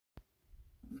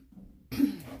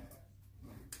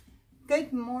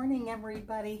Good morning,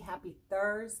 everybody. Happy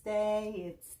Thursday.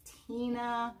 It's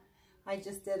Tina. I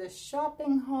just did a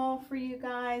shopping haul for you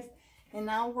guys, and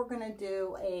now we're going to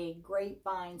do a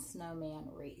grapevine snowman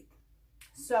wreath.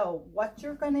 So what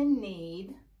you're going to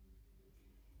need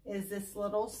is this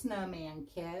little snowman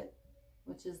kit,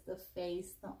 which is the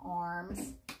face, the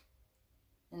arms,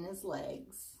 and his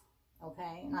legs.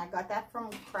 Okay, and I got that from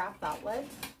Craft Outlet.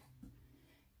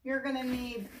 You're going to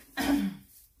need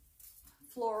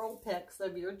floral picks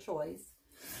of your choice.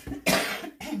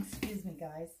 Excuse me,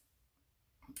 guys.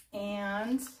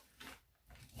 And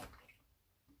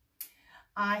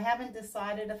I haven't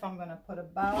decided if I'm going to put a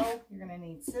bow. You're going to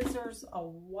need scissors, a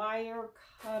wire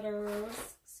cutters.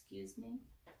 Excuse me.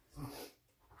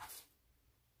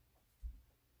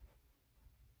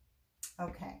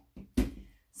 Okay.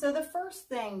 So the first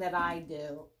thing that I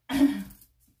do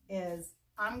is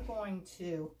I'm going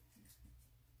to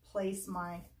place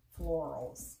my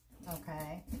florals,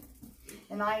 okay?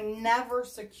 And I never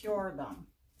secure them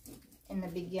in the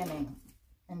beginning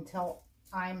until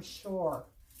I'm sure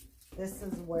this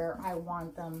is where I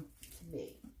want them to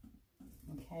be,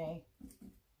 okay?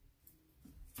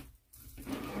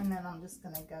 And then I'm just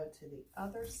going to go to the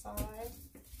other side.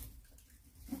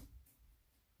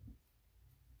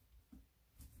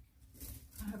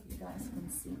 I hope you guys can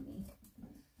see me.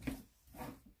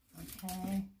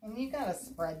 Okay, and you got to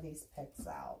spread these picks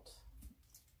out.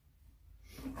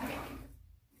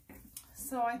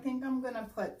 So I think I'm going to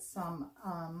put some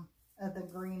of the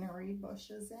greenery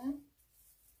bushes in.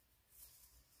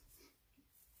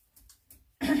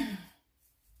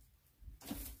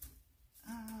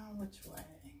 Which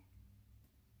way?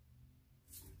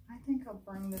 I think I'll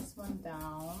bring this one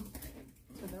down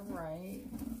to the right.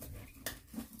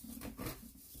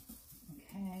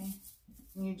 Okay.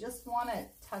 And you just want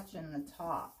it touching the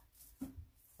top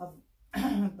of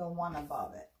the one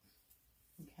above it.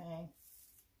 Okay.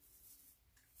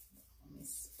 Let me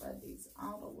spread these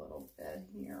out a little bit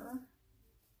here.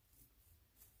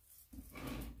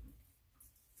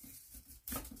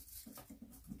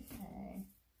 Okay.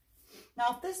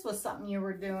 Now, if this was something you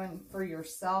were doing for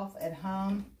yourself at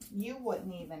home, you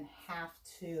wouldn't even have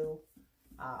to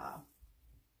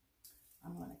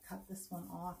I'm going to cut this one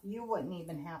off. You wouldn't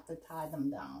even have to tie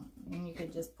them down. And you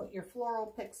could just put your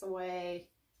floral picks away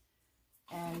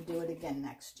and do it again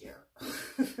next year.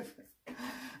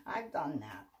 I've done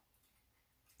that.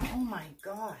 Oh my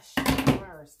gosh, the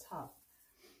wire is tough.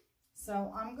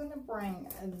 So I'm going to bring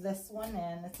this one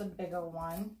in. It's a bigger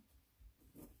one.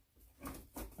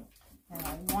 And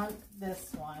I want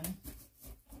this one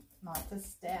not to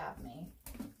stab me.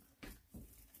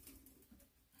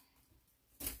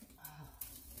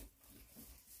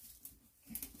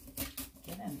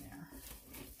 In there.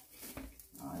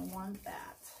 I want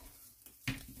that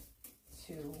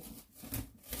to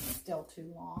still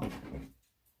too long.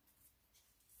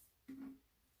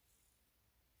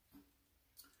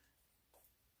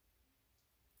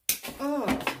 Oh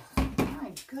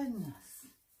my goodness.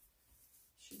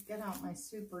 Should get out my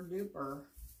super duper.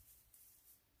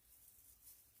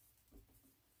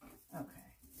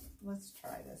 Okay, let's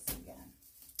try this again.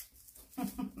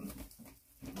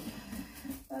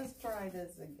 Let's try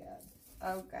this again.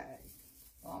 Okay.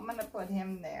 Well, I'm going to put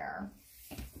him there.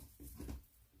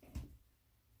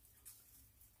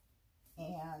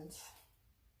 And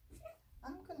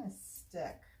I'm going to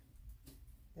stick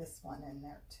this one in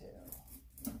there too.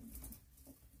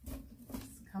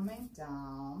 It's coming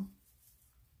down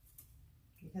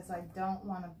because I don't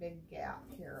want a big gap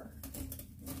here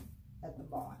at the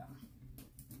bottom.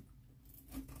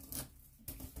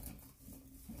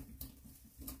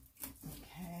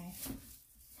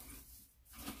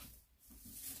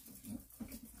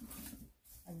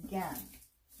 Again,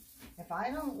 if I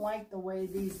don't like the way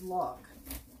these look,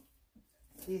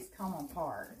 these come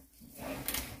apart.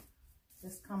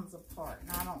 This comes apart,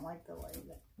 and I don't like the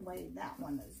way that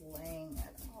one is laying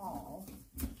at all.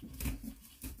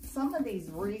 Some of these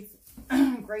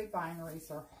grapevine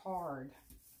wreaths are hard.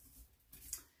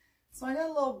 So I got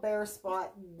a little bare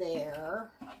spot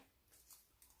there.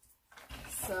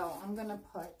 So I'm going to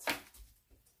put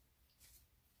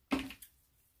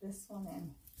this one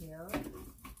in here,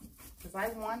 because I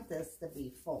want this to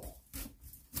be full.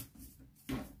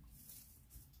 Okay.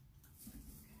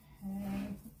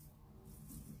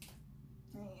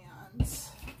 And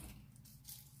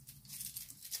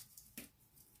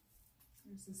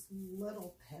there's this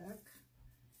little pick.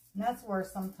 And that's where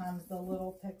sometimes the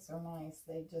little picks are nice.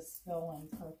 They just fill in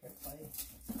perfectly.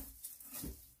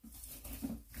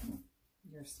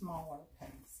 Your smaller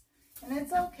picks. And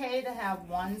it's okay to have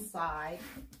one side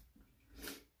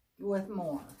with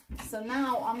more. So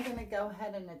now I'm going to go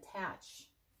ahead and attach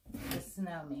the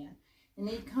snowman. And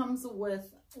he comes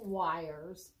with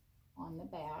wires on the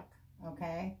back,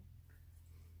 okay?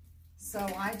 So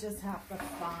I just have to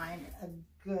find a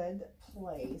good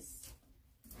place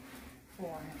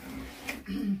for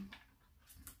him.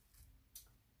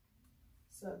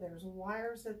 So there's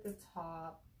wires at the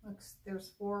top. Looks,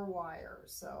 there's 4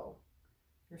 wires. So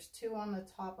there's 2 on the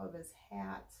top of his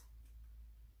hat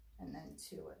and then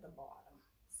 2 at the bottom.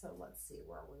 So let's see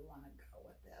where we want to go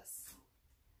with this.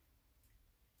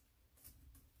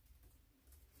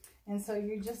 And so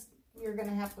you're going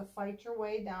to have to fight your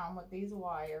way down with these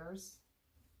wires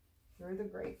through the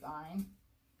grapevine.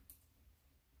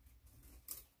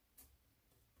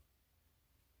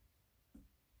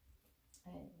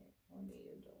 Hey, what are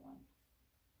you doing?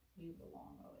 You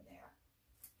belong over there.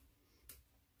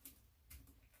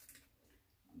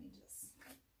 Let me just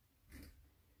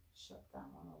shut that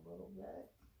one a little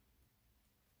bit.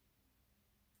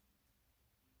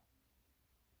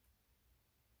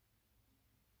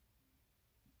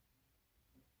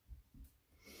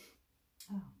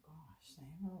 Oh gosh, they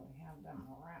really have them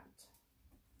wrapped.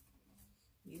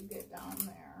 You get down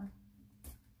there.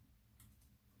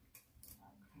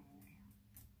 Okay.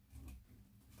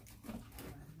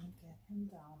 Let me get him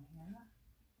down here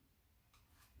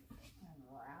and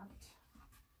wrapped.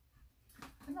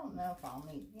 I don't know if I'll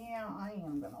need, yeah, I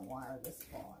am going to wire this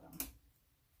bottom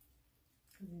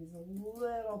because he's a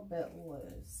little bit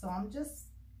loose. So I'm just,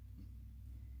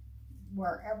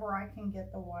 wherever I can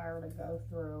get the wire to go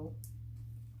through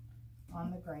on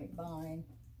the grapevine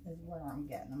is where I'm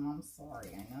getting them. I'm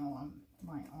sorry, I know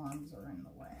my arms are in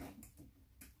the way.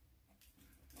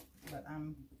 But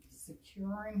I'm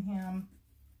securing him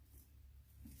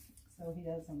so he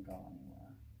doesn't go anywhere.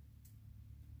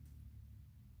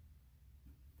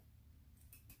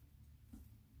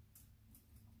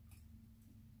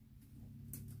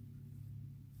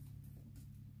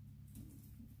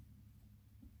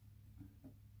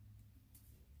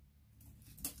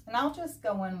 And I'll just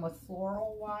go in with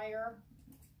floral wire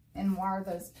and wire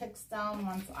those picks down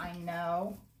once I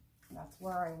know that's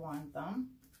where I want them.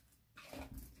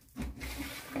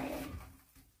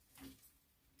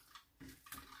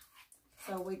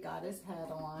 So we got his head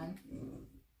on.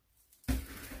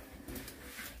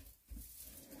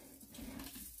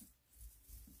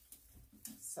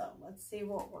 So let's see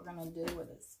what we're going to do with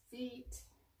his feet.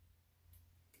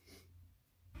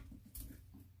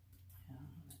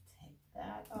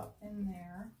 That up in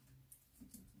there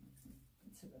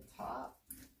to the top,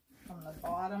 from the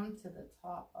bottom to the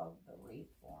top of the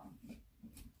wreath form.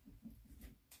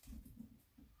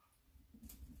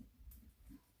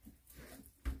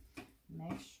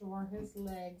 Make sure his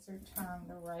legs are turned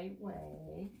the right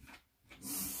way.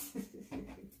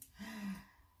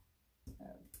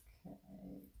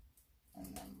 Okay, and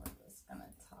then we're just going to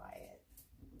tie it.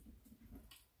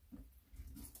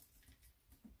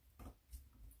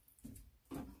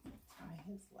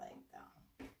 His leg down.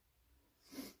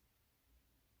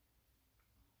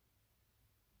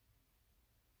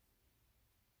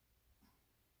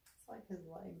 It's like his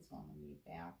legs want to be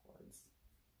backwards.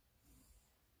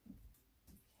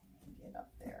 Okay, get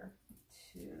up there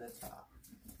to the top.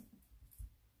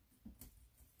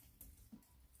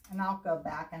 And I'll go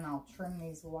back and I'll trim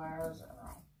these wires or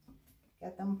I'll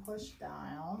get them pushed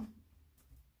down.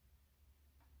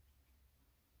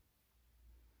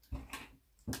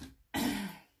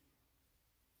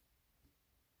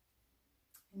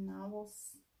 And now we'll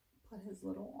put his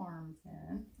little arms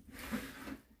in.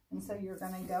 And so you're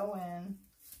going to go in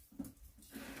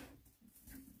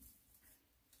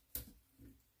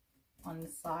on the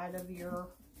side of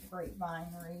your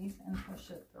grapevine wreath and push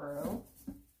it through.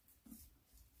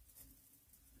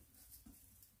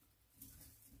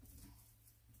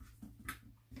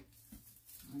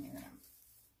 And you're going to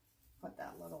put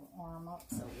that little arm up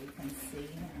so we can see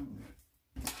him.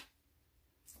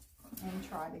 And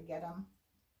try to get him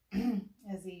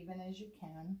as even as you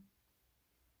can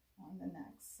on the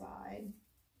next side.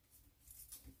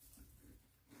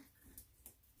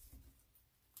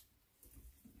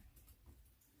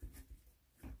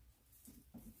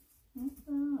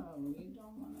 Oh, you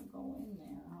don't want to go in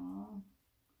there, huh?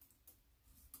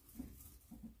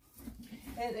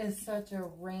 It is such a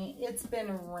rain. It's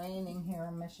been raining here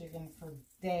in Michigan for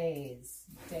days,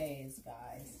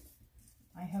 guys.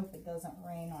 I hope it doesn't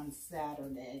rain on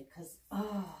Saturday because,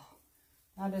 oh,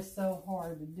 that is so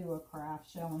hard to do a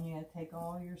craft show when you have to take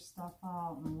all your stuff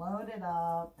out and load it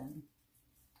up. And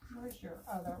where's your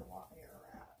other wire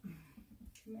at?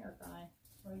 Come here, guy.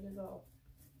 Where'd you go?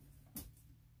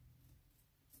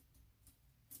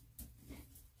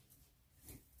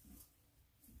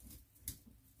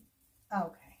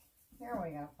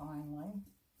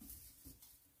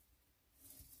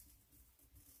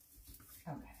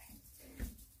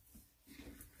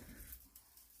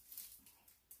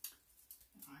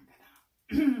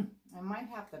 I might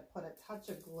have to put a touch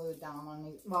of glue down on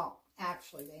these. Well,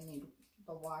 actually,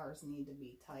 the wires need to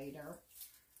be tighter.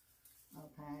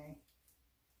 Okay.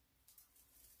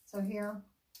 So here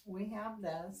we have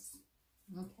this.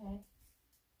 Okay.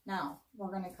 Now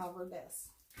we're going to cover this.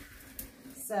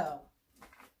 So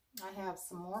I have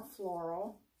some more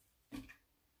floral,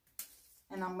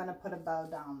 and I'm going to put a bow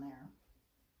down there.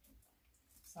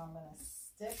 So I'm going to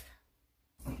stick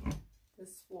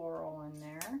this floral in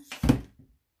there.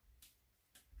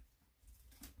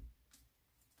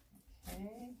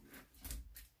 Okay,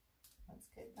 let's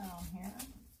get down here.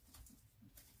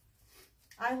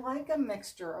 I like a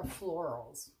mixture of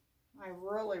florals. I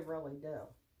really, really do.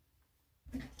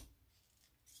 And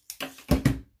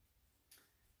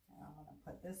I'm going to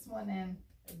put this one in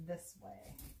this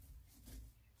way.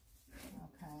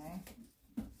 Okay.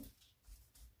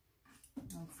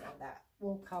 And so that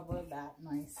will cover that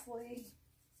nicely.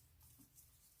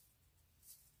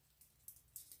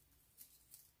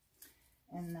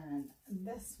 And then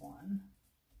this one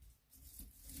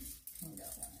can go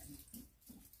in.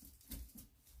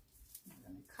 I'm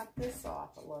going to cut this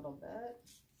off a little bit.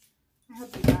 I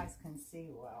hope you guys can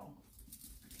see well.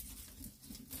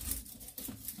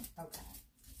 Okay.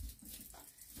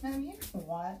 Now, you know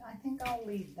what? I think I'll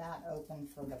leave that open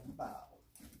for the bow.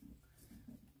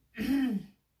 Oh,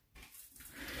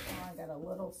 I got a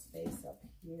little space up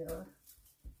here.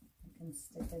 I can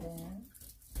stick it in.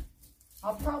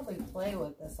 I'll probably play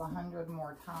with this 100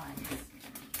 more times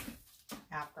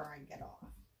after I get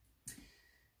off.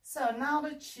 So now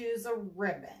to choose a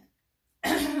ribbon.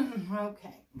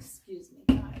 Okay, excuse me,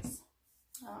 guys.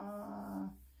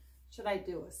 Should I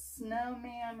do a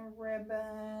snowman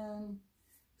ribbon?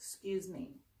 Excuse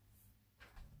me.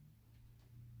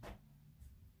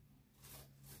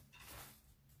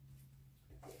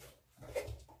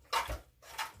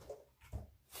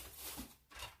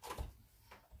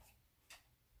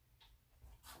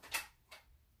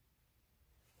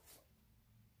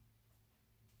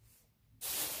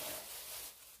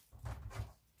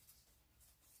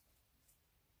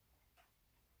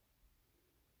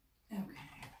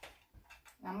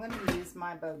 I'm going to use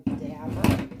my bow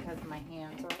dabber because my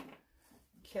hands are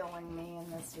killing me in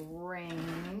this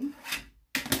rain.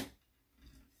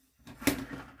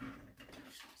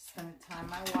 Just going to tie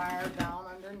my wire down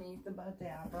underneath the bow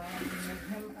dabber and move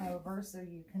him over so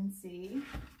you can see.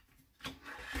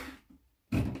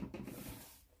 And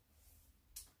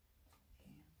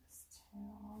this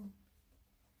tail.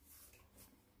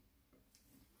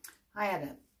 I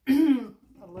had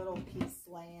a little piece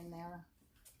laying there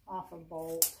off a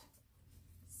bolt,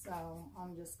 so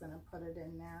I'm just going to put it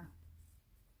in there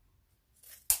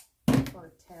for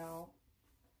a tail.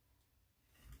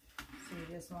 So you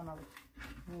just want to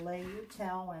lay your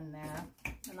tail in there,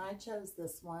 and I chose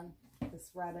this one, this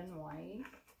red and white.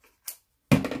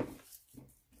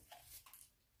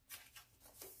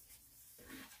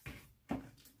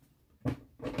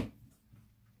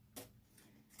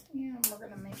 And we're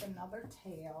going to make another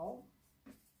tail.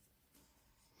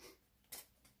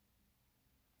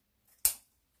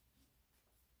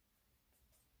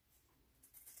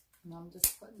 And I'm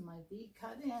just putting my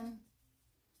V-cut in.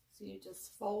 So you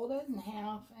just fold it in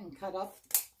half and cut up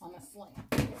on a slant.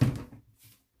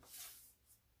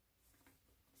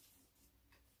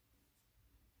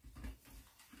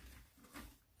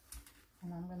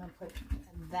 And I'm going to put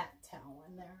that towel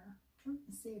in there.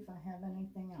 Let's see if I have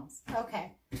anything else.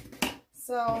 Okay,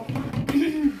 so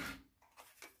I'm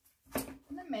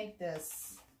going to make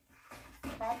this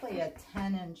probably a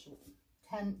 10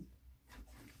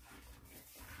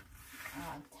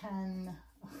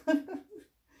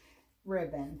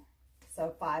 ribbon,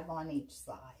 so 5 on each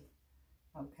side.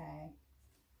 Okay,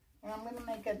 and I'm going to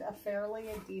make it a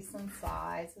fairly decent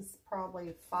size. It's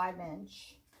probably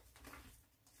 5-inch.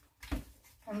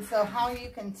 And so how you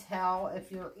can tell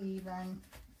if you're even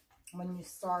when you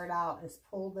start out is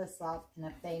pull this up, and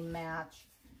if they match,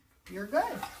 you're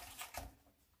good.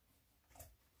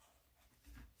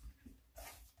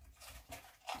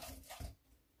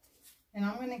 And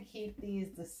I'm going to keep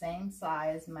these the same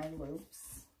size, my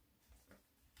loops.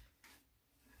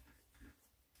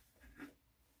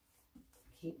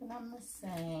 Keeping them the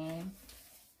same.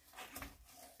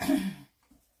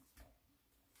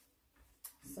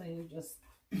 So you're just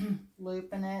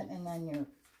looping it, and then you're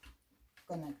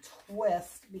going to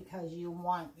twist because you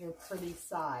want your pretty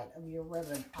side of your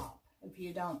ribbon up. If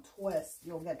you don't twist,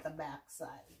 you'll get the back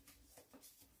side.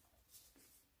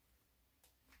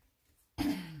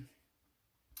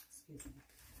 Excuse me.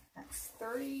 That's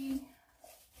 30.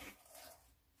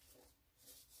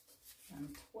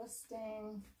 I'm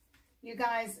twisting. You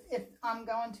guys, if I'm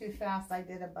going too fast, I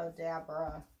did a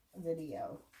Bodabra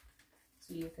video,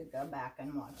 so you could go back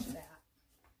and watch that.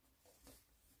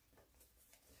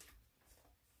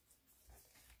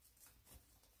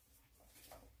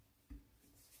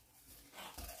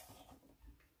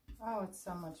 Oh, it's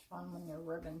so much fun when your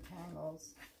ribbon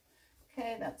tangles.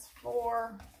 Okay, that's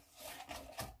 4.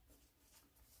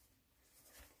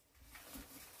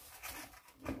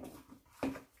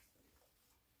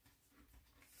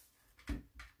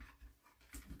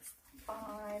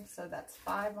 So that's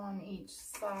 5 on each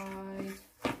side.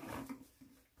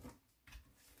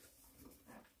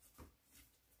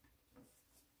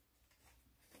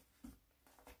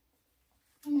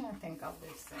 And I think I'll do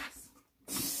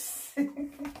 6.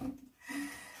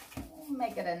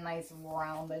 Make it a nice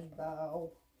rounded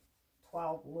bow,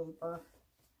 12 looper.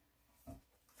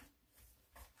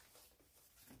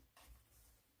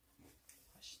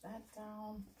 Push that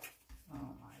down.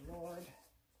 Oh my Lord.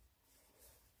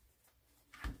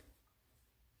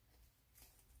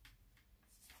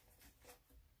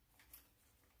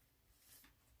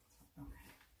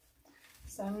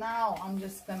 So now I'm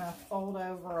just going to fold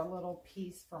over a little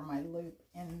piece for my loop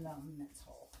in the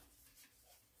middle.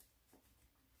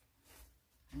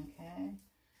 Okay.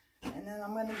 And then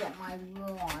I'm going to get my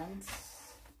wand.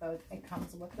 So it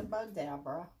comes with the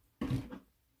Bodabra. And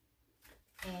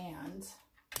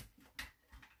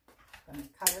I'm going to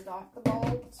cut it off the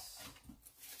bolt.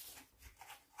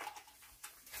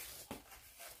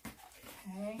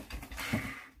 Okay.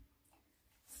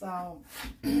 So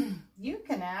you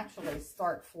can actually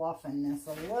start fluffing this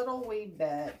a little wee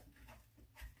bit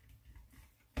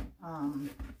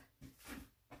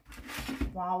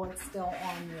while it's still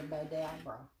on your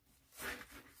Bodabra.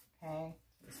 Okay,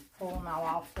 just pull them out.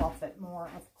 I'll fluff it more,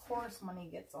 of course, when he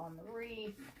gets on the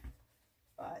wreath,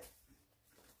 but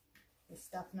this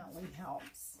definitely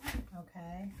helps.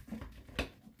 Okay,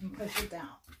 and push it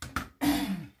down.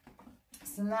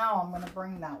 So now I'm going to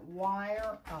bring that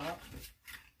wire up.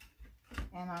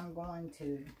 And I'm going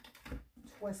to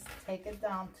take it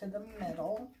down to the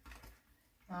middle.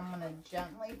 I'm going to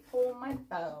gently pull my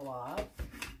bow up,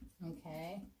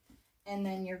 okay? And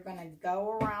then you're going to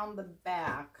go around the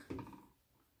back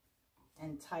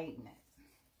and tighten it.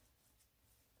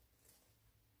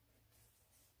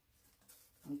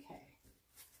 Okay,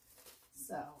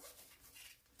 so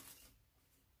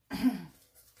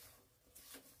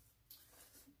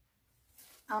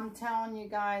I'm telling you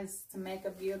guys, to make a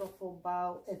beautiful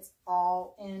bow, it's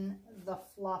all in the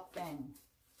fluffing.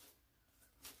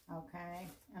 Okay,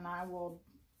 and I will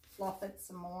fluff it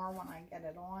some more when I get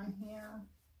it on here.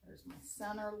 There's my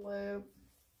center loop.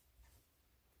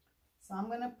 So I'm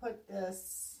going to put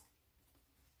this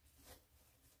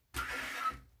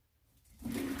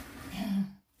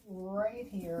right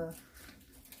here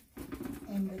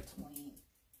in between.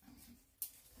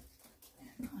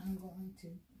 And I'm going to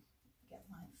get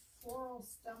my floral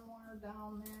stem wire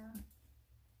down there.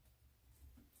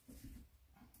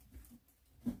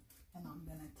 And I'm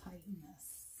going to tighten this.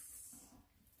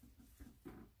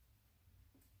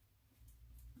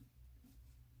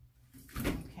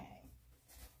 Okay.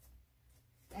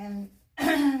 And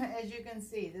as you can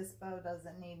see, this bow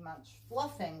doesn't need much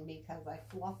fluffing because I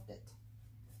fluffed it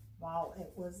while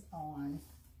it was on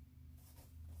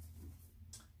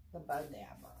the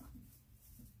Bodabra.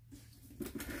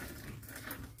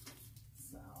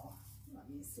 So let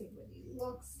me see what he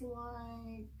looks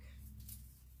like.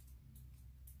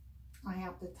 I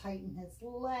have to tighten his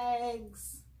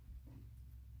legs,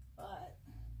 but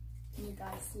can you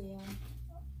guys see him?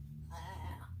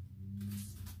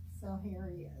 So here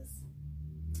he is.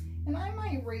 And I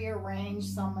might rearrange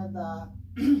some of the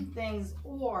things,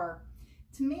 or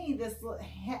to me this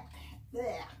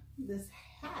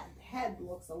head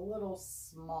looks a little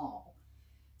small.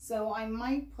 So I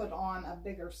might put on a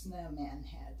bigger snowman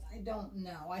head. I don't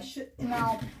know. I should,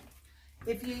 now,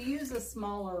 if you use a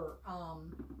smaller,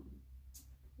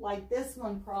 like this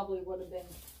one probably would have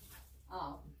been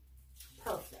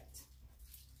perfect,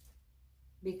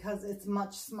 because it's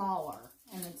much smaller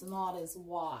and it's not as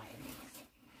wide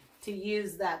to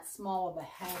use that small of a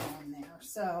head on there.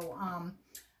 So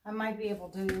I might be able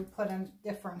to put a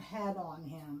different head on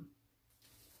him.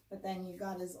 But then you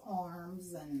got his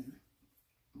arms, and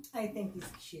I think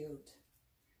he's cute.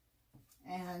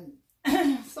 And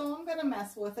so I'm going to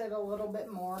mess with it a little bit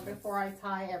more before I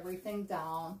tie everything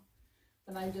down.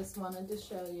 But I just wanted to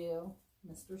show you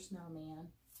Mr. Snowman.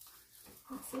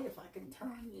 Let's see if I can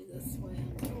turn you this way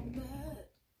a little bit.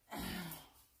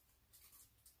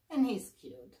 And he's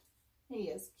cute. He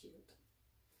is cute.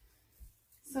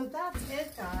 So that's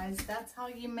it, guys. That's how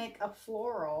you make a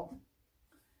floral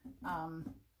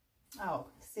Oh,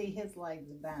 see his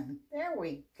legs bend. There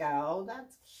we go.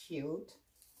 That's cute.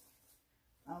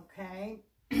 Okay.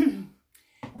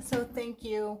 So thank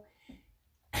you.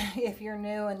 If you're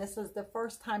new and this is the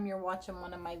first time you're watching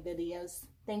one of my videos,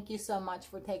 thank you so much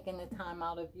for taking the time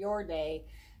out of your day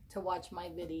to watch my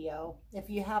video. If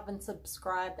you haven't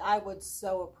subscribed, I would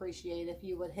so appreciate if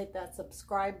you would hit that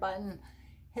subscribe button,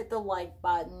 hit the like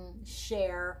button,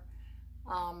 share.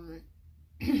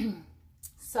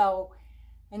 So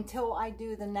until I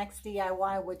do the next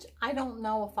DIY, which I don't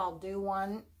know if I'll do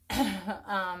one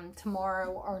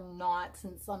tomorrow or not,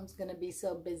 since I'm going to be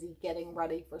so busy getting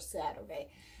ready for Saturday.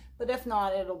 But if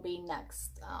not, it'll be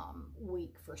next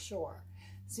week for sure.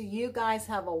 So you guys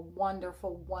have a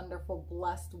wonderful, wonderful,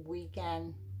 blessed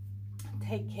weekend.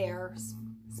 Take care.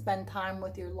 Spend time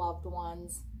with your loved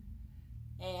ones.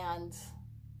 And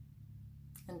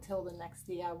until the next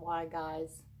DIY,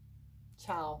 guys,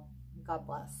 ciao. God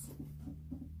bless.